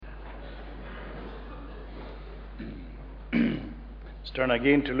Let's turn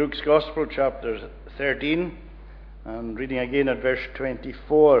again to Luke's Gospel, chapter 13, and reading again at verse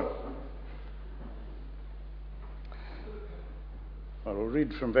 24. Well, we'll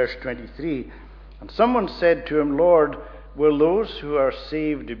read from verse 23. And someone said to him, Lord, will those who are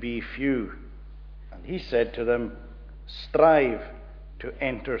saved be few? And he said to them, strive to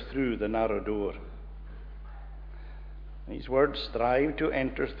enter through the narrow door. These words, strive to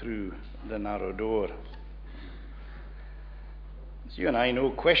enter through the narrow door. As you and I know,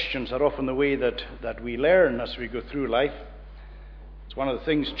 questions are often the way that we learn as we go through life. It's one of the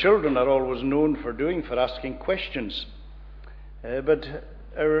things children are always known for doing, for asking questions. But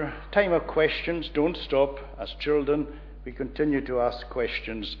our time of questions don't stop. As children, we continue to ask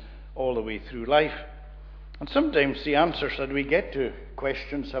questions all the way through life. And sometimes the answers that we get to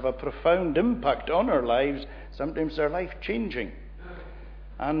questions have a profound impact on our lives. Sometimes they're life-changing.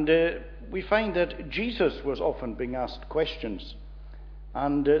 And we find that Jesus was often being asked questions.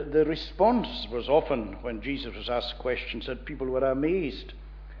 And the response was often, when Jesus was asked questions, that people were amazed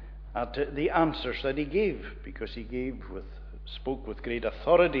at the answers that he gave, because he spoke with great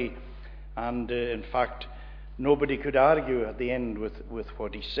authority, and in fact, nobody could argue at the end with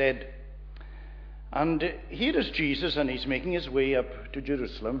what he said. And here is Jesus, and he's making his way up to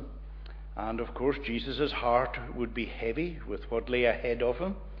Jerusalem. And of course, Jesus' heart would be heavy with what lay ahead of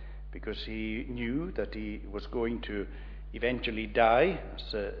him, because he knew that he was going to eventually die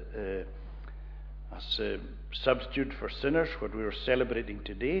as a substitute for sinners, what we were celebrating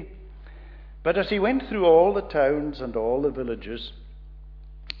today. But as he went through all the towns and all the villages,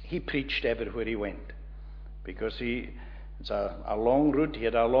 he preached everywhere he went, because it's a long route. He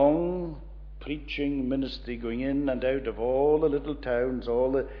had a long preaching ministry going in and out of all the little towns,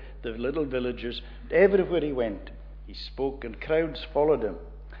 all the little villages. Everywhere he went, he spoke, and crowds followed him.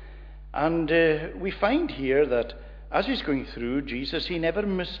 And we find here that as he's going through, Jesus, he never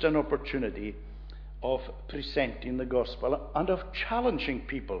missed an opportunity of presenting the gospel and of challenging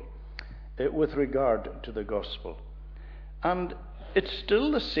people with regard to the gospel. And it's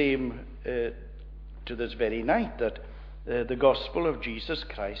still the same to this very night, that the gospel of Jesus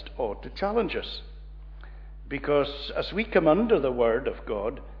Christ ought to challenge us. Because as we come under the word of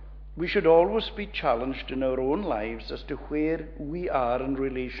God, we should always be challenged in our own lives as to where we are in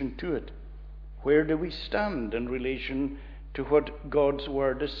relation to it. Where do we stand in relation to what God's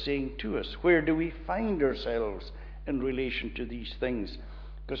word is saying to us? Where do we find ourselves in relation to these things?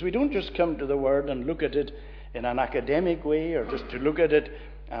 Because we don't just come to the word and look at it in an academic way, or just to look at it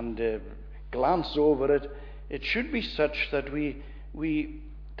and glance over it. It should be such that we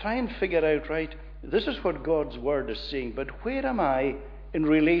try and figure out, right, this is what God's word is saying, but where am I in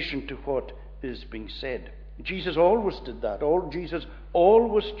relation to what is being said? Jesus always did that. Jesus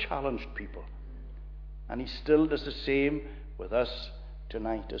always challenged people. And he still does the same with us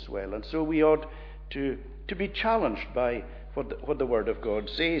tonight as well. And so we ought to be challenged by what the Word of God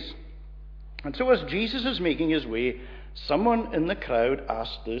says. And so as Jesus is making his way, someone in the crowd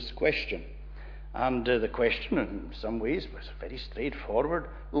asked this question. And the question, in some ways, was very straightforward.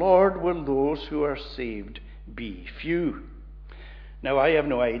 Lord, will those who are saved be few? Now, I have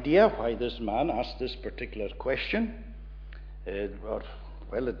no idea why this man asked this particular question. I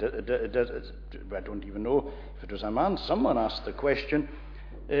don't even know if it was a man. Someone asked the question.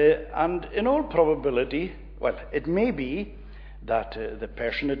 And in all probability, well, it may be that the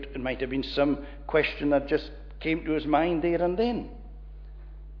person, it might have been some question that just came to his mind there and then.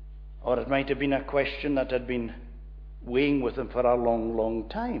 Or it might have been a question that had been weighing with him for a long, long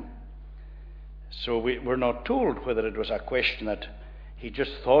time. So we're not told whether it was a question that he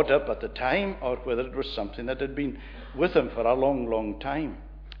just thought up at the time, or whether it was something that had been with him for a long, long time.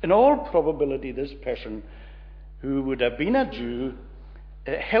 In all probability, this person, who would have been a Jew,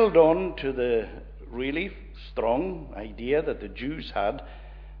 held on to the really strong idea that the Jews had,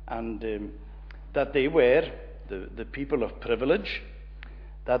 and that they were the people of privilege,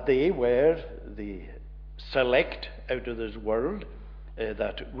 that they were the select out of this world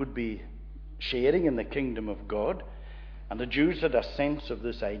that would be sharing in the kingdom of God. And the Jews had a sense of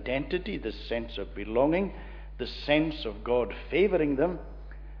this identity, this sense of belonging, this sense of God favoring them.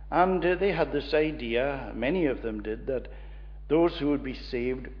 And they had this idea, many of them did, that those who would be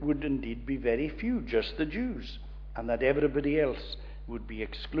saved would indeed be very few, just the Jews, and that everybody else would be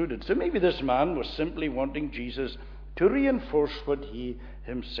excluded. So maybe this man was simply wanting Jesus to reinforce what he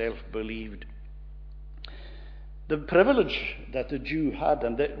himself believed. The privilege that the Jew had,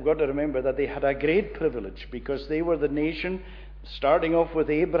 and we've got to remember that they had a great privilege, because they were the nation, starting off with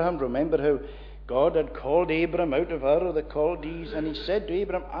Abraham. Remember how God had called Abram out of Ur of the Chaldees, and he said to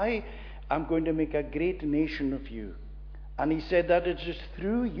Abram, I I'm going to make a great nation of you. And he said that it is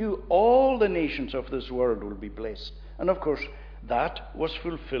through you all the nations of this world will be blessed. And of course, that was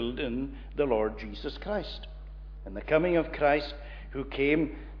fulfilled in the Lord Jesus Christ. And the coming of Christ, who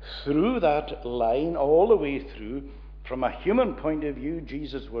came through that line all the way through. From a human point of view,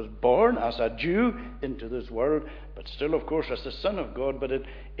 Jesus was born as a Jew into this world, but still, of course, as the Son of God. But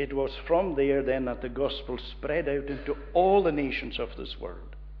it was from there then that the gospel spread out into all the nations of this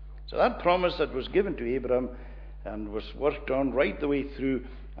world. So that promise that was given to Abraham and was worked on right the way through,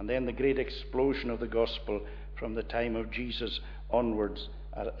 and then the great explosion of the gospel from the time of Jesus onwards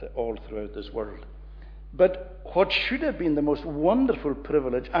all throughout this world. But what should have been the most wonderful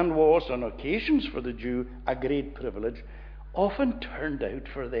privilege, and was on occasions for the Jew a great privilege, often turned out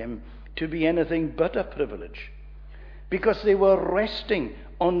for them to be anything but a privilege, because they were resting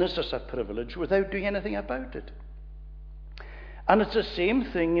on this as a privilege without doing anything about it. And it's the same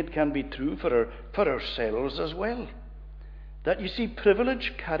thing, it can be true for ourselves as well. That you see,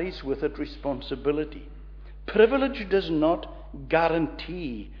 privilege carries with it responsibility. Privilege does not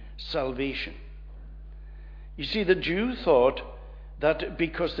guarantee salvation. You see, the Jew thought that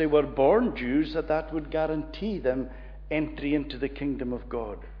because they were born Jews, that would guarantee them entry into the kingdom of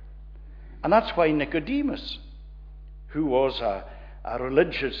God. And that's why Nicodemus, who was a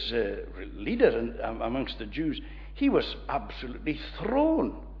religious leader amongst the Jews, he was absolutely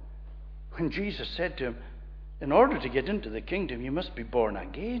thrown when Jesus said to him, in order to get into the kingdom, you must be born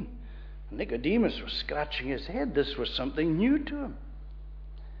again. Nicodemus was scratching his head. This was something new to him.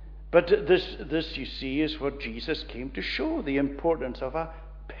 But this, you see, is what Jesus came to show, the importance of a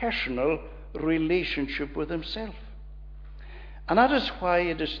personal relationship with himself. And that is why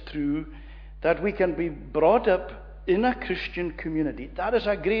it is true that we can be brought up in a Christian community. That is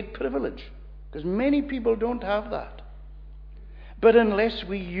a great privilege, because many people don't have that. But unless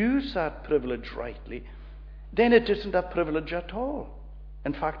we use that privilege rightly, then it isn't a privilege at all.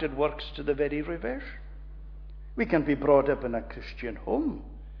 In fact, it works to the very reverse. We can be brought up in a Christian home,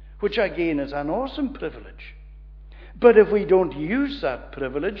 which again is an awesome privilege. But if we don't use that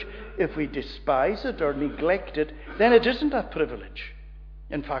privilege, if we despise it or neglect it, then it isn't a privilege.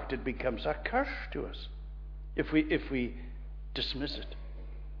 In fact, it becomes a curse to us if we dismiss it.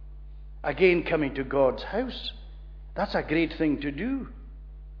 Again, coming to God's house, that's a great thing to do.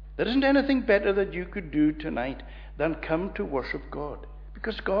 There isn't anything better that you could do tonight than come to worship God.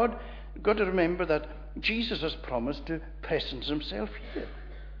 Because God, you've got to remember that Jesus has promised to presence himself here.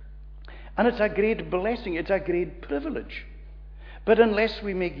 And it's a great blessing, it's a great privilege. But unless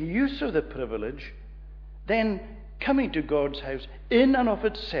we make use of the privilege, then coming to God's house in and of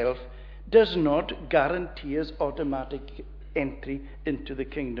itself does not guarantee us automatic entry into the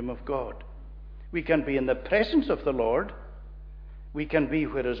kingdom of God. We can be in the presence of the Lord, we can be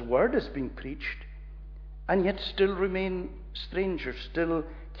where his word is being preached, and yet still remain strangers, still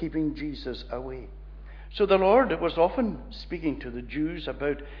keeping Jesus away. So the Lord was often speaking to the Jews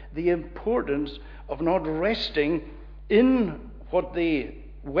about the importance of not resting in what they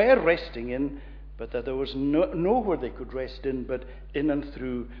were resting in, but that there was nowhere they could rest in but in and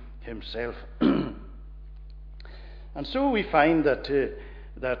through himself. And so we find that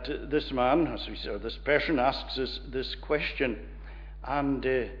this man, as we said, this person asks us this question, and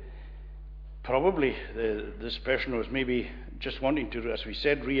probably this person was maybe just wanting to, as we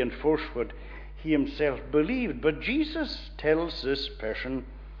said, reinforce what he himself believed. But Jesus tells this person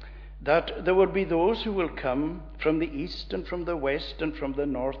that there will be those who will come from the east and from the west and from the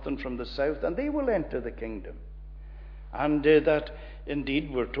north and from the south, and they will enter the kingdom. And that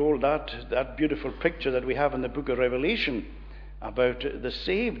indeed we're told that beautiful picture that we have in the book of Revelation about the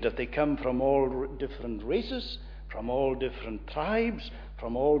saved, that they come from all different races, from all different tribes,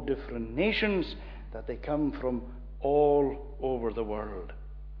 from all different nations, that they come from all over the world.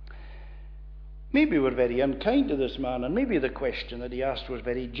 Maybe we're very unkind to this man, and maybe the question that he asked was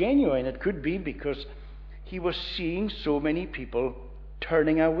very genuine. It could be because he was seeing so many people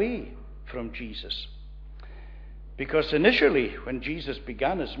turning away from Jesus. Because initially, when Jesus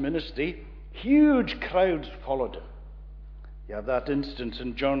began his ministry, huge crowds followed him. You have that instance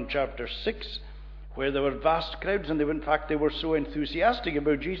in John chapter 6, where there were vast crowds, and they were so enthusiastic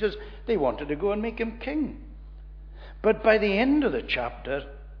about Jesus, they wanted to go and make him king. But by the end of the chapter,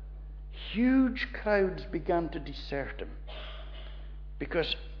 huge crowds began to desert him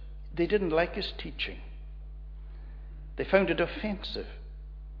because they didn't like his teaching. They found it offensive.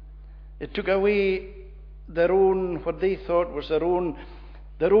 It took away what they thought was their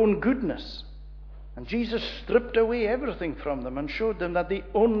own goodness. And Jesus stripped away everything from them and showed them that the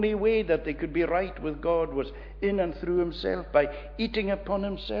only way that they could be right with God was in and through himself, by eating upon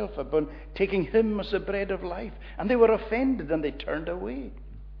himself, upon taking him as the bread of life. And they were offended and they turned away.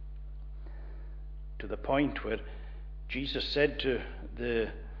 To the point where Jesus said to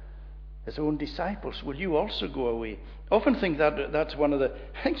his own disciples, will you also go away? I often think that's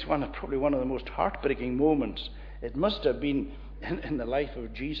probably one of the most heartbreaking moments. It must have been in the life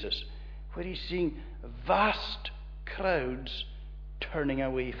of Jesus, where he's seeing vast crowds turning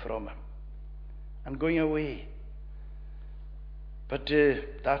away from him and going away. But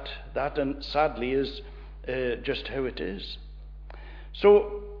that sadly is just how it is.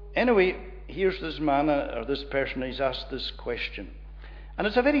 So anyway, here's this man or this person, he's asked this question. And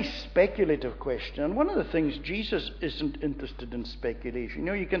it's a very speculative question. And one of the things, Jesus isn't interested in speculation. You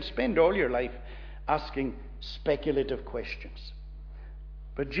know, you can spend all your life asking speculative questions.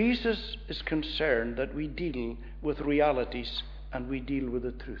 But Jesus is concerned that we deal with realities and we deal with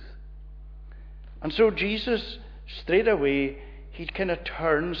the truth. And so Jesus, straight away, he kind of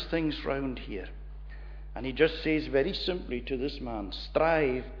turns things round here. And he just says very simply to this man,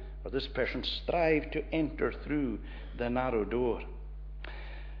 strive to enter through the narrow door.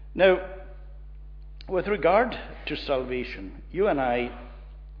 Now, with regard to salvation, you and I,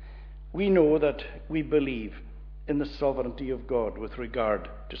 we know that we believe in the sovereignty of God with regard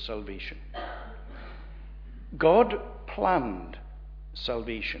to salvation. God planned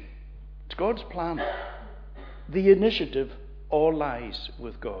salvation. It's God's plan. The initiative all lies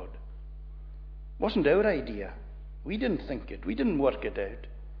with God. It wasn't our idea. We didn't think it. We didn't work it out.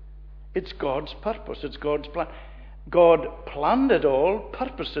 It's God's purpose. It's God's plan. God planned it all,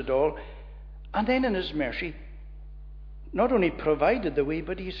 purposed it all, and then in his mercy not only provided the way,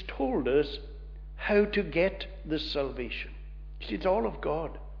 but he's told us how to get this salvation. You see, it's all of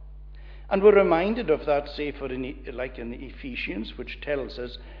God. And we're reminded of that, say, like in the Ephesians, which tells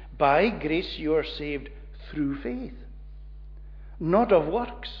us, by grace you are saved through faith, not of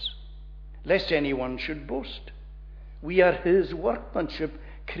works, lest anyone should boast. We are his workmanship,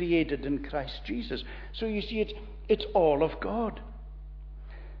 created in Christ Jesus. So you see, it's all of God.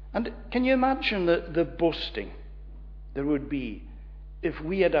 And can you imagine the boasting there would be if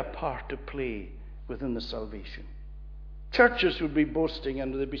we had a part to play within the salvation? Churches would be boasting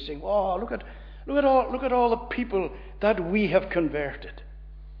and they'd be saying, "Oh, look at all the people that we have converted."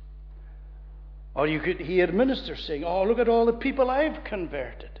 Or you could hear ministers saying, "Oh, look at all the people I've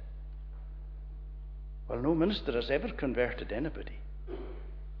converted." Well, no minister has ever converted anybody.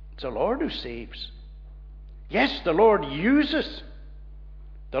 It's the Lord who saves. Yes, the Lord uses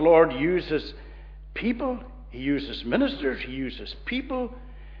people. He uses ministers. He uses people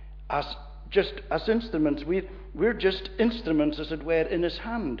as instruments. We're just instruments, as it were, in his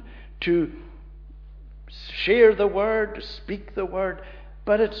hand to share the word, to speak the word.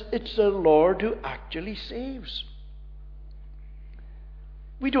 But it's the Lord who actually saves.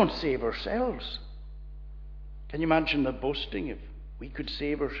 We don't save ourselves. Can you imagine the boasting if we could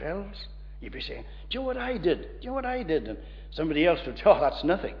save ourselves? You'd be saying, "Do you know what I did? Do you know what I did?" And somebody else would say, "Oh, that's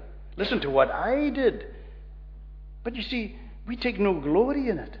nothing. Listen to what I did." But you see, we take no glory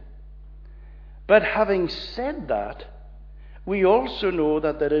in it. But having said that, we also know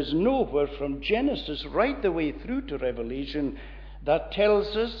that there is nowhere from Genesis right the way through to Revelation that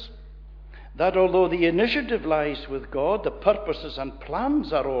tells us that although the initiative lies with God, the purposes and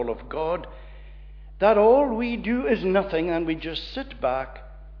plans are all of God, that all we do is nothing and we just sit back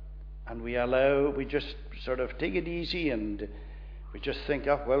and we just sort of take it easy and we just think,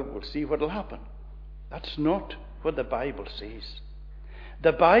 "Oh, well, we'll see what will happen." That's not what the Bible says.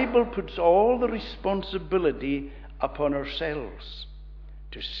 The Bible puts all the responsibility upon ourselves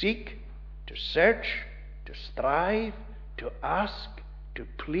to seek, to search, to strive, to ask, to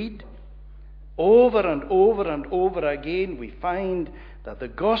plead. Over and over and over again, we find that the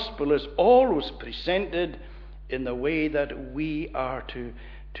gospel is always presented in the way that we are to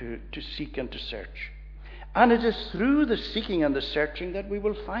seek and to search. And it is through the seeking and the searching that we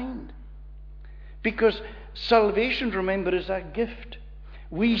will find. Because salvation, remember, is a gift.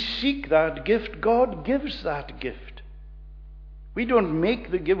 We seek that gift. God gives that gift. We don't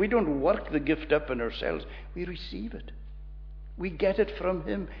make the gift. We don't work the gift up in ourselves. We receive it. We get it from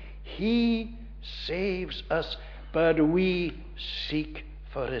him. He saves us, but we seek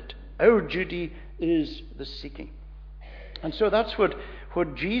for it. Our duty is the seeking. And so that's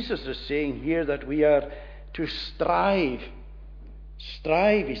what Jesus is saying here, that we are to strive.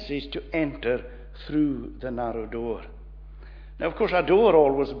 Strive, he says, to enter through the narrow door. Now, of course, a door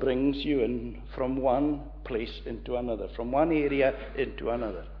always brings you in from one place into another, from one area into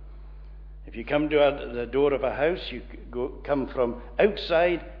another. If you come to the door of a house, you come from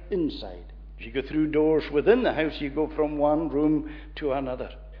outside inside. If you go through doors within the house, you go from one room to another.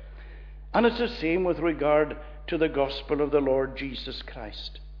 And it's the same with regard to the gospel of the Lord Jesus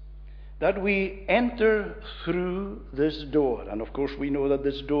Christ. That we enter through this door. And of course we know that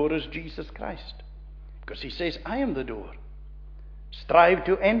this door is Jesus Christ. Because he says, I am the door. Strive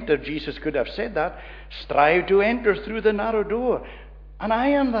to enter. Jesus could have said that. Strive to enter through the narrow door. And I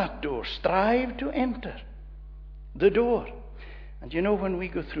am that door. Strive to enter the door. And you know, when we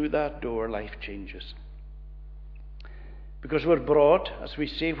go through that door, life changes. Because we're brought, as we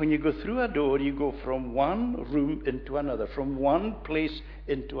say, when you go through a door, you go from one room into another, from one place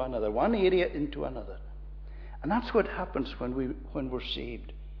into another, one area into another. And that's what happens when we're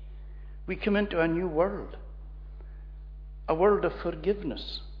saved. We come into a new world. A world of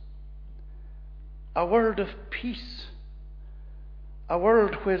forgiveness. A world of peace. A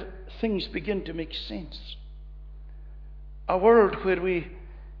world where things begin to make sense. A world where we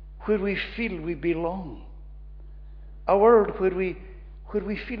feel we belong. A world where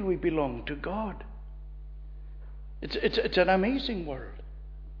we feel we belong to God. It's an amazing world.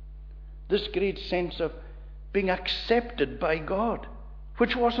 This great sense of being accepted by God,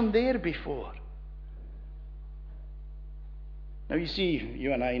 which wasn't there before. Now you see,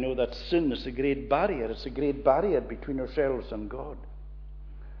 you and I know that sin is a great barrier. It's a great barrier between ourselves and God.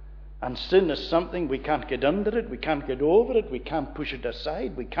 And sin is something we can't get under it, we can't get over it, we can't push it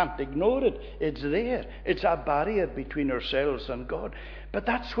aside, we can't ignore it. It's there. It's a barrier between ourselves and God. But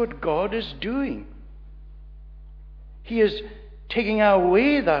that's what God is doing. He is taking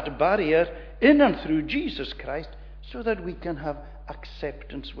away that barrier in and through Jesus Christ so that we can have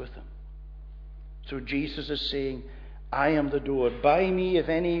acceptance with Him. So Jesus is saying, I am the door. By me, if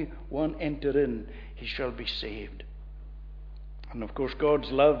anyone enter in, he shall be saved. And of course,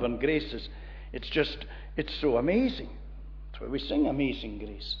 God's love and grace it's so amazing. That's why we sing Amazing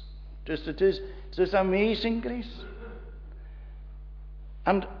Grace. It's this amazing grace.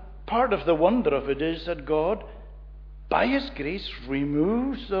 And part of the wonder of it is that God, by His grace,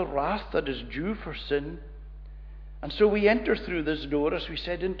 removes the wrath that is due for sin. And so we enter through this door, as we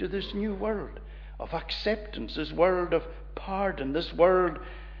said, into this new world of acceptance, this world of pardon, this world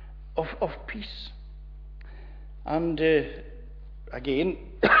of peace. And again,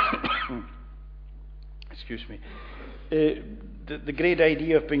 excuse me, the great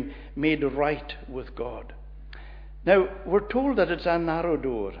idea of being made right with God. Now, we're told that it's a narrow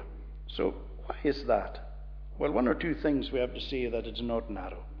door. So, why is that? Well, one or two things we have to say that it's not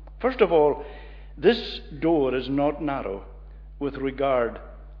narrow. First of all, this door is not narrow with regard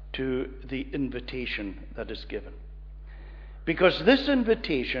to the invitation that is given. Because this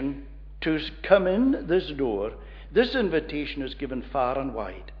invitation to come in this door, this invitation is given far and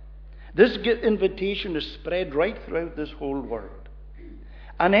wide. This invitation is spread right throughout this whole world.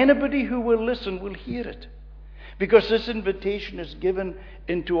 And anybody who will listen will hear it. Because this invitation is given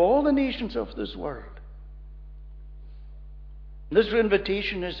into all the nations of this world. This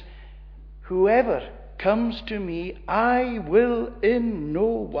invitation is, whoever comes to me, I will in no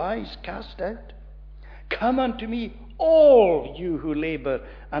wise cast out. Come unto me, all you who labor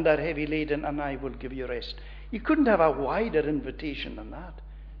and are heavy laden, and I will give you rest. You couldn't have a wider invitation than that.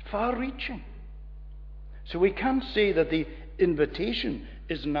 Far-reaching. So we can't say that the invitation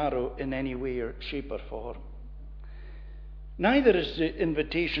is narrow in any way or shape or form. Neither is the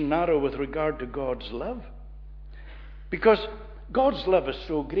invitation narrow with regard to God's love. Because God's love is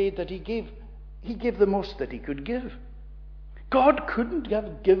so great that He gave the most that He could give. God couldn't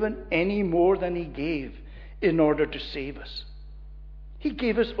have given any more than He gave in order to save us. He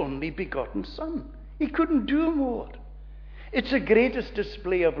gave His only begotten Son. He couldn't do more. It's the greatest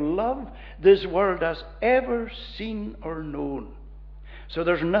display of love this world has ever seen or known. So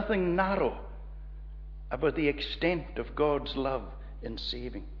there's nothing narrow about the extent of God's love in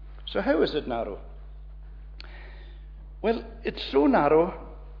saving. So how is it narrow? Well, it's so narrow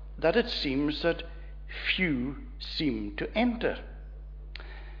that it seems that few seem to enter.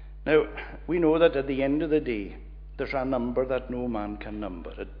 Now, we know that at the end of the day, there's a number that no man can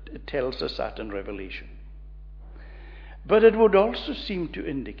number. It tells us that in Revelation. But it would also seem to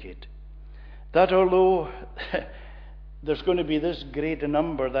indicate that although there's going to be this great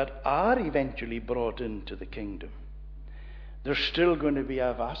number that are eventually brought into the kingdom, there's still going to be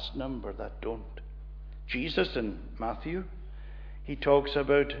a vast number that don't. Jesus in Matthew, He talks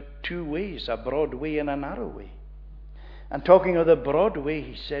about two ways, a broad way and a narrow way. And talking of the broad way,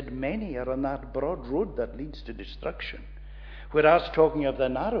 He said many are on that broad road that leads to destruction. Whereas talking of the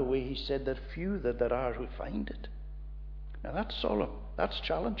narrow way, He said that few that there are who find it. Now that's solemn, that's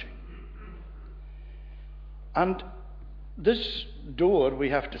challenging. And this door, we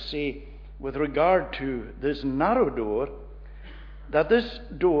have to say, with regard to this narrow door, that this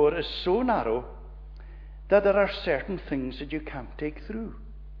door is so narrow that there are certain things that you can't take through.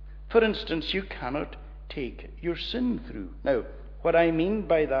 For instance, you cannot take your sin through. Now, what I mean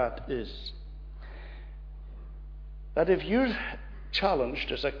by that is that if you're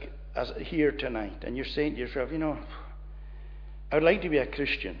challenged as here tonight, and you're saying to yourself, I would like to be a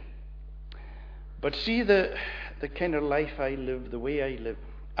Christian, but see the kind of life I live, the way I live,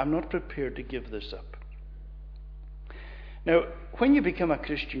 I'm not prepared to give this up. Now, when you become a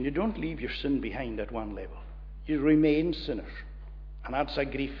Christian, you don't leave your sin behind at one level. You remain sinners, and that's a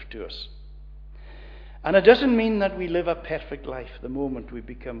grief to us. And it doesn't mean that we live a perfect life the moment we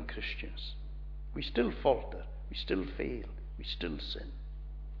become Christians. We still falter, we still fail, we still sin.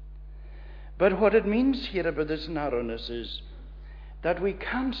 But what it means here about this narrowness is that we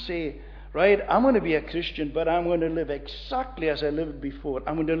can't say, right, I'm going to be a Christian, but I'm going to live exactly as I lived before.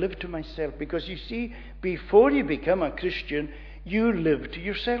 I'm going to live to myself. Because you see, before you become a Christian, you live to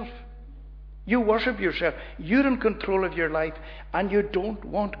yourself. You worship yourself. You're in control of your life, and you don't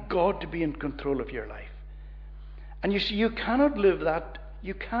want God to be in control of your life. And you see, you cannot live that.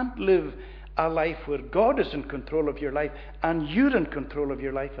 You can't live a life where God is in control of your life and you're in control of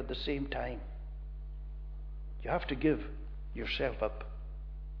your life at the same time. You have to give yourself up.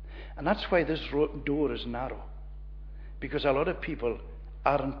 And that's why this door is narrow. Because a lot of people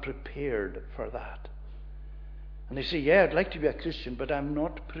aren't prepared for that. And they say, yeah, I'd like to be a Christian, but I'm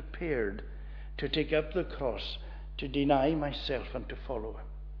not prepared to take up the cross, to deny myself and to follow Him.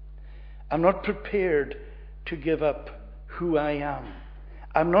 I'm not prepared to give up who I am.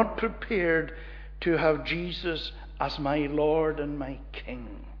 I'm not prepared to have Jesus as my Lord and my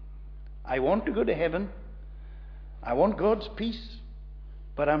King. I want to go to heaven. I want God's peace.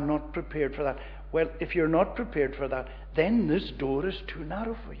 But I'm not prepared for that. Well, if you're not prepared for that, then this door is too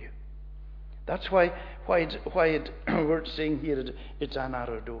narrow for you. That's why we're saying here it's a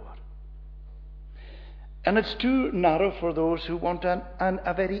narrow door. And it's too narrow for those who want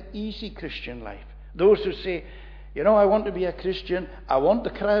a very easy Christian life. Those who say, I want to be a Christian, I want the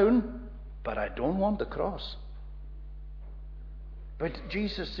crown, but I don't want the cross. But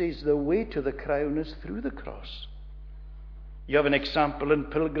Jesus says the way to the crown is through the cross. You have an example in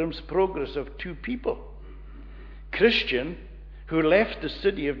Pilgrim's Progress of two people. Christian, who left the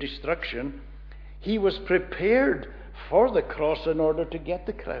city of destruction, he was prepared for the cross in order to get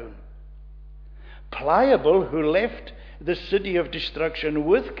the crown. Pliable, who left the city of destruction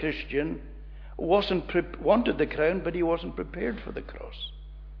with Christian, wanted the crown, but he wasn't prepared for the cross.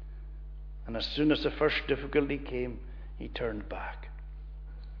 And as soon as the first difficulty came, he turned back.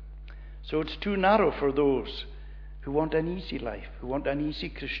 So it's too narrow for those who want an easy life, who want an easy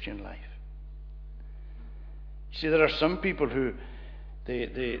Christian life. You see, there are some people who they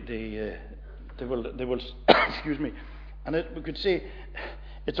will excuse me, and we could say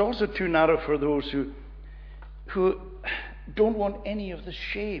it's also too narrow for those who don't want any of the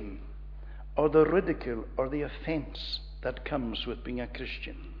shame or the ridicule or the offence that comes with being a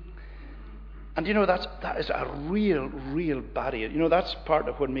Christian. And that is a real barrier. That's part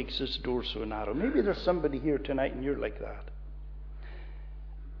of what makes this door so narrow. Maybe there's somebody here tonight and you're like that.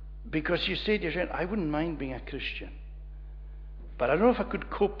 Because you say to yourself, I wouldn't mind being a Christian, but I don't know if I could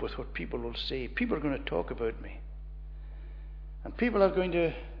cope with what people will say. People are going to talk about me. And people are going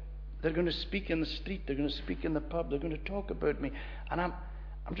to speak in the street, they're going to speak in the pub, they're going to talk about me. And I'm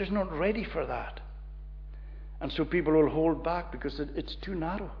just not ready for that. And so people will hold back because it's too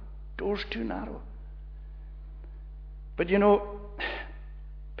narrow. Door's too narrow. But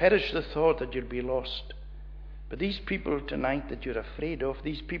perish the thought that you'll be lost. But these people tonight that you're afraid of,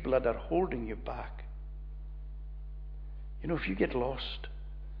 these people that are holding you back, if you get lost,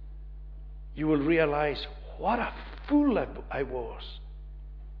 you will realize what a fool I was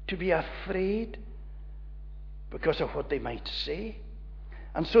to be afraid because of what they might say.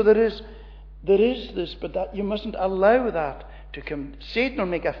 And so there is this, but that you mustn't allow that to come. Satan will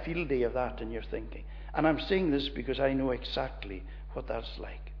make a field day of that in your thinking. And I'm saying this because I know exactly what that's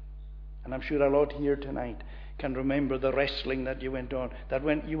like. And I'm sure a lot here tonight can remember the wrestling that you went on,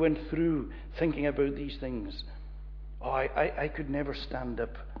 you went through thinking about these things. Oh, I could never stand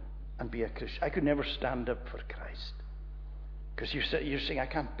up and be a Christian. I could never stand up for Christ. Because you're saying, I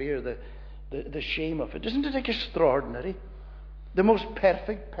can't bear the shame of it. Isn't it extraordinary? The most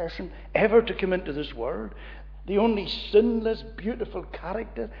perfect person ever to come into this world. The only sinless, beautiful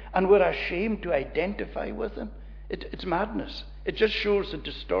character. And we're ashamed to identify with him. It's madness. It just shows the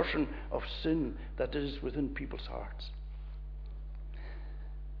distortion of sin that is within people's hearts.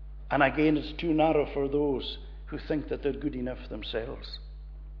 And again, it's too narrow for those who think that they're good enough themselves.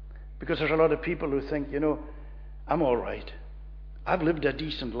 Because there's a lot of people who think, I'm all right. I've lived a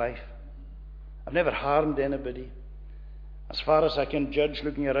decent life. I've never harmed anybody. As far as I can judge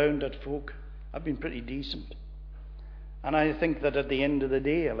looking around at folk, I've been pretty decent. And I think that at the end of the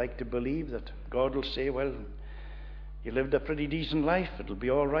day, I like to believe that God will say, well, you lived a pretty decent life. It'll be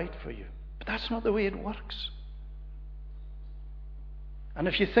all right for you. But that's not the way it works. And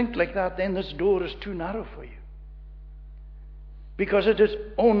if you think like that, then this door is too narrow for you. Because it is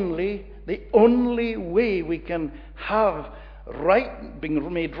the only way we can have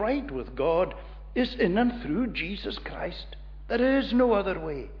being made right with God is in and through Jesus Christ. There is no other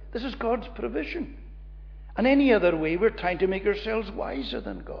way. This is God's provision. And any other way, we're trying to make ourselves wiser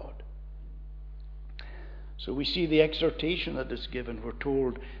than God. So we see the exhortation that is given. We're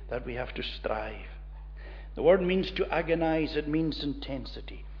told that we have to strive. The word means to agonize. It means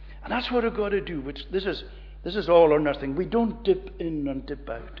intensity. And that's what we've got to do. This is all or nothing. We don't dip in and dip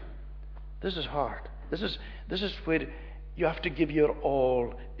out. This is hard. This is where you have to give your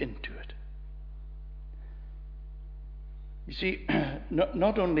all into it. You see,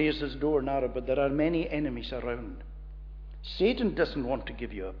 not only is this door narrow, but there are many enemies around. Satan doesn't want to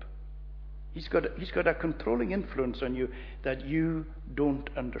give you up. He's got a controlling influence on you that you don't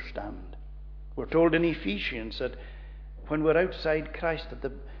understand. We're told in Ephesians that when we're outside Christ,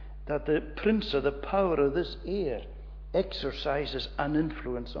 that the prince of the power of this air exercises an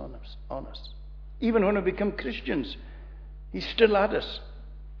influence on us. Even when we become Christians, he's still at us,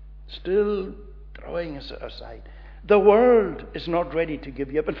 still drawing us aside. The world is not ready to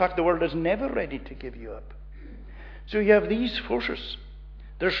give you up. In fact, the world is never ready to give you up. So you have these forces.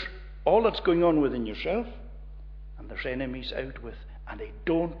 There's all that's going on within yourself, and there's enemies out with, and they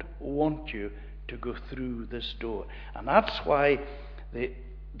don't want you to go through this door. And that's why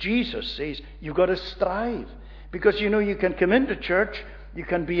Jesus says you've got to strive. Because you can come into church, you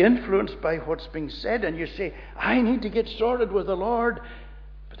can be influenced by what's being said, and you say, I need to get started with the Lord.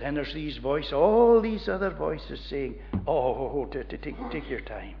 But then there's all these other voices saying, take your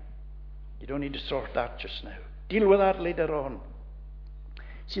time. You don't need to sort that just now. Deal with that later on.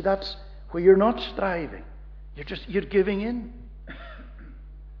 See, that's where you're not striving. You're giving in.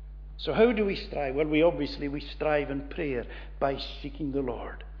 So how do we strive? Well, we strive in prayer by seeking the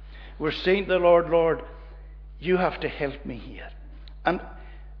Lord. We're saying to the Lord, Lord, you have to help me here. And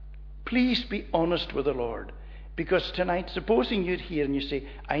please be honest with the Lord. Because tonight, supposing you're here and you say,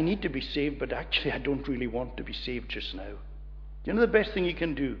 I need to be saved, but actually I don't really want to be saved just now. The best thing you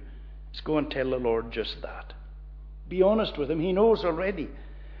can do is go and tell the Lord just that. Be honest with him. He knows already.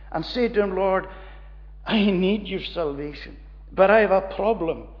 And say to him, Lord, I need your salvation, but I have a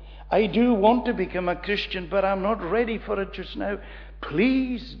problem. I do want to become a Christian, but I'm not ready for it just now.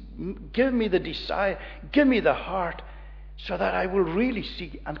 Please give me the desire, give me the heart, so that I will really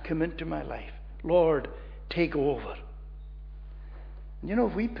seek and come into my life. Lord, take over. And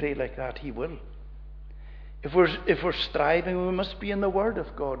if we pray like that, he will. If we're striving, we must be in the Word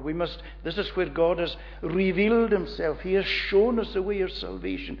of God. This is where God has revealed himself. He has shown us the way of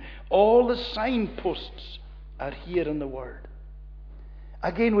salvation. All the signposts are here in the Word.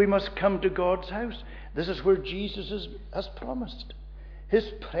 Again, we must come to God's house. This is where Jesus has promised his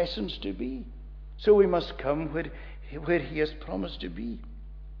presence to be. So we must come where he has promised to be.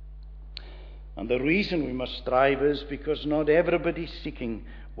 And the reason we must strive is because not everybody seeking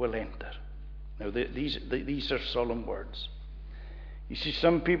will enter. Now, these are solemn words. You see,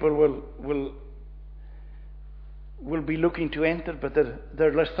 some people will be looking to enter, but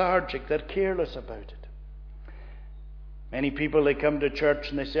they're lethargic, they're careless about it. Many people, they come to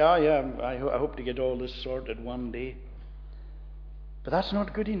church and they say, I hope to get all this sorted one day. But that's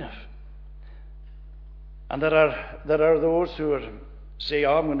not good enough. And there are those who say,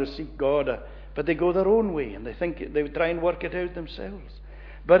 I'm going to seek God, but they go their own way and they try and work it out themselves.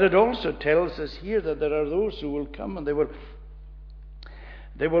 But it also tells us here that there are those who will come and they will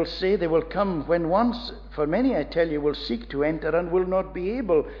come when once, for many I tell you, will seek to enter and will not be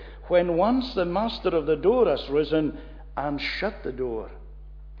able, when once the master of the door has risen and shut the door.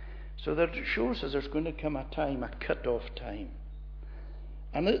 So that shows us there's going to come a time, a cut-off time.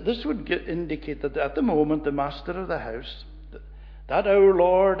 And this would indicate that at the moment the master of the house, that our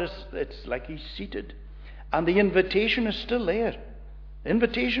Lord, it's like he's seated. And the invitation is still there. The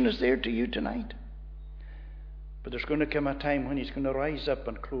invitation is there to you tonight. But there's going to come a time when he's going to rise up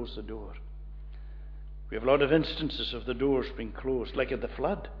and close the door. We have a lot of instances of the doors being closed, like at the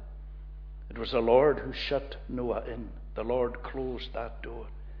flood. It was the Lord who shut Noah in. The Lord closed that door.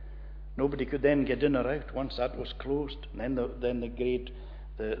 Nobody could then get in or out once that was closed. And then the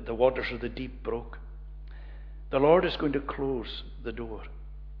the waters of the deep broke. The Lord is going to close the door.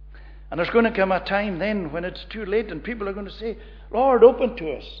 And there's going to come a time then when it's too late and people are going to say, Lord, open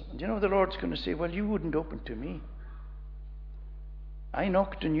to us. And the Lord's going to say, well, you wouldn't open to me. I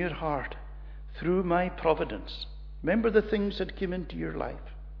knocked in your heart through my providence. Remember the things that came into your life?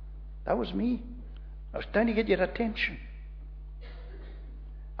 That was me. I was trying to get your attention.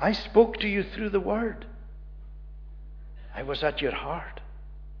 I spoke to you through the Word. I was at your heart.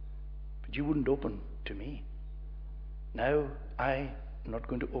 But you wouldn't open to me. Now I am not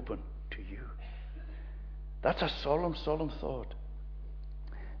going to open to you. That's a solemn, solemn thought.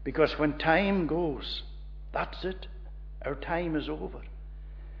 Because when time goes, that's it. Our time is over.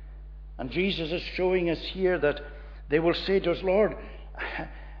 And Jesus is showing us here that they will say to us, Lord,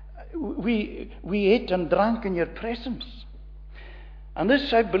 we ate and drank in your presence. And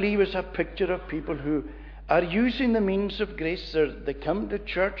this, I believe, is a picture of people who are using the means of grace. They come to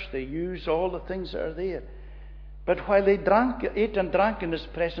church, they use all the things that are there. But while they ate and drank in his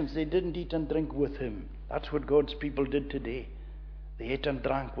presence, they didn't eat and drink with him. That's what God's people did today. They ate and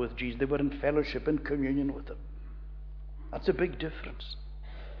drank with Jesus. They were in fellowship, in communion with him. That's a big difference.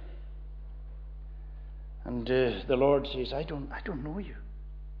 And the Lord says, I don't know you.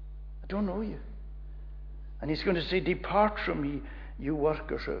 I don't know you. And he's going to say, depart from me, you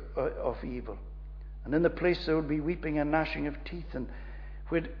workers of evil. And in the place there will be weeping and gnashing of teeth. And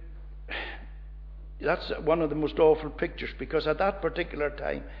that's one of the most awful pictures, because at that particular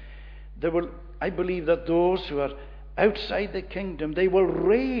time, I believe that those who are outside the kingdom, they will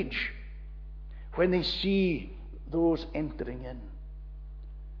rage when they see those entering in,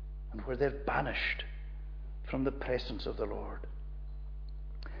 and where they're banished from the presence of the Lord.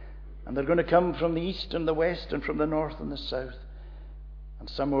 And they're going to come from the east and the west, and from the north and the south. And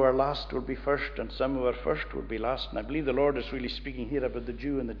some who are last will be first, and some who are first will be last. And I believe the Lord is really speaking here about the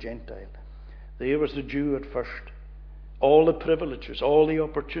Jew and the Gentile. There was the Jew at first. All the privileges, all the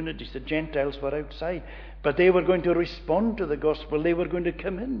opportunities. The Gentiles were outside. But they were going to respond to the gospel. They were going to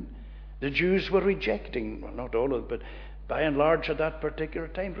come in. The Jews were rejecting, well, not all of them, but by and large at that particular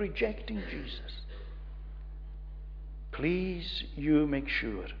time, rejecting Jesus. Please, you make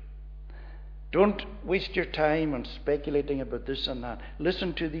sure. Don't waste your time on speculating about this and that.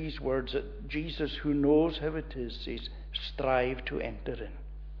 Listen to these words that Jesus, who knows how it is, says, strive to enter in.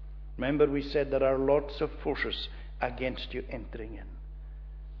 Remember, we said there are lots of forces against you entering in.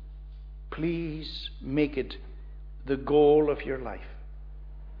 Please make it the goal of your life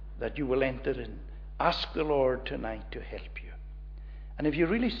that you will enter in. Ask the Lord tonight to help you. And if you're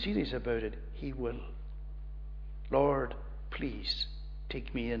really serious about it, he will. Lord, please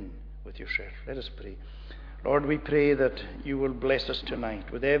take me in with yourself. Let us pray. Lord, we pray that you will bless us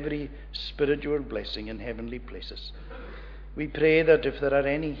tonight with every spiritual blessing in heavenly places. We pray that if there are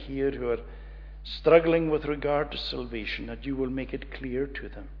any here who are struggling with regard to salvation, that you will make it clear to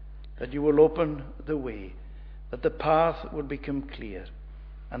them, that you will open the way, that the path will become clear,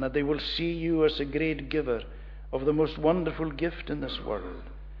 and that they will see you as a great giver of the most wonderful gift in this world,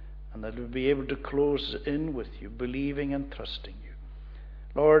 and that we'll be able to close in with you, believing and trusting you.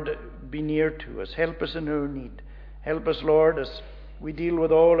 Lord, be near to us. Help us in our need. Help us, Lord, as we deal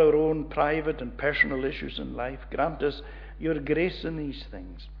with all our own private and personal issues in life. Grant us your grace in these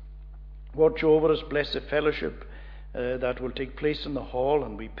things. Watch over us, bless the fellowship that will take place in the hall,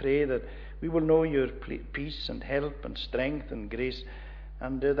 and we pray that we will know your peace and help and strength and grace,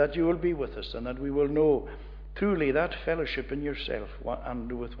 and that you will be with us, and that we will know truly that fellowship in yourself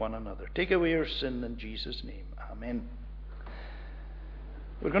and with one another. Take away our sin in Jesus' name. Amen.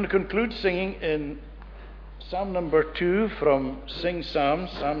 We're going to conclude singing in Psalm number 2 from Sing Psalms.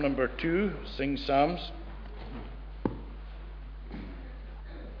 Psalm number 2, Sing Psalms.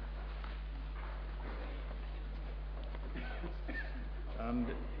 And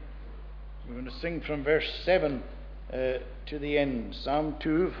we're going to sing from verse 7 to the end. Psalm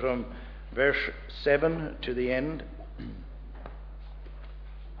 2 from verse 7 to the end.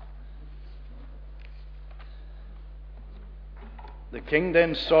 The king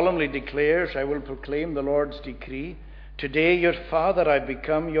then solemnly declares, I will proclaim the Lord's decree. Today your father I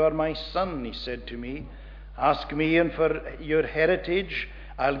become, you are my son, he said to me. Ask me, and for your heritage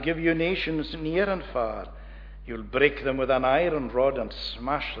I'll give you nations near and far. You'll break them with an iron rod and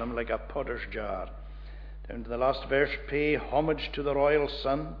smash them like a potter's jar. Down to the last verse, pay homage to the royal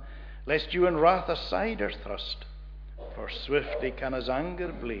son, lest you in wrath aside are thrust. For swiftly can his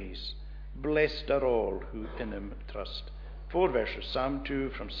anger blaze. Blessed are all who in him trust. 4 verses, Psalm 2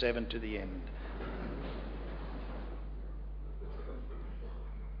 from 7 to the end.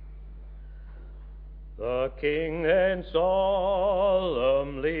 The King then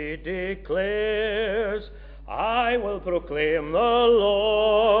solemnly declares, I will proclaim the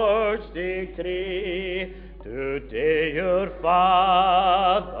Lord's decree. Today your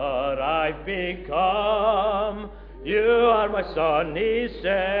father I've become. You are my son, he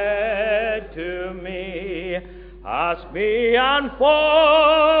said to me. Ask me, and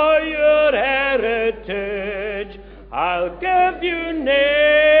for your heritage I'll give you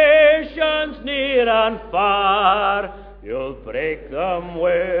nations near and far. You'll break them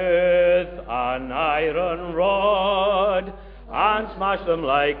with an iron rod and smash them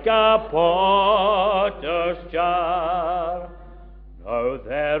like a potter's jar. Now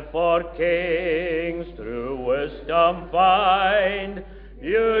therefore, kings, through wisdom find,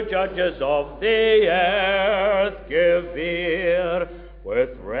 you judges of the earth, give ear.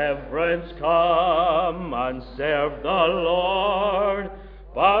 With reverence come and serve the Lord.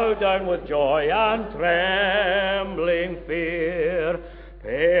 Bow down with joy and trembling fear.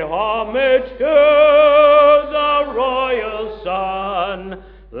 Pay homage to the royal Son,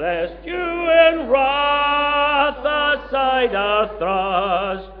 lest you in wrath aside are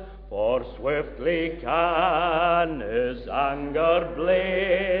thrust. For swiftly can his anger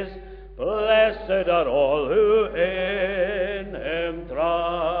blaze. Blessed are all who in him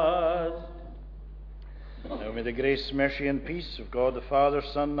trust. Now may the grace, mercy, and peace of God the Father,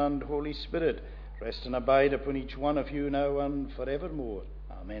 Son, and Holy Spirit rest and abide upon each one of you now and forevermore.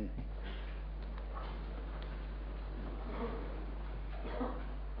 Amen.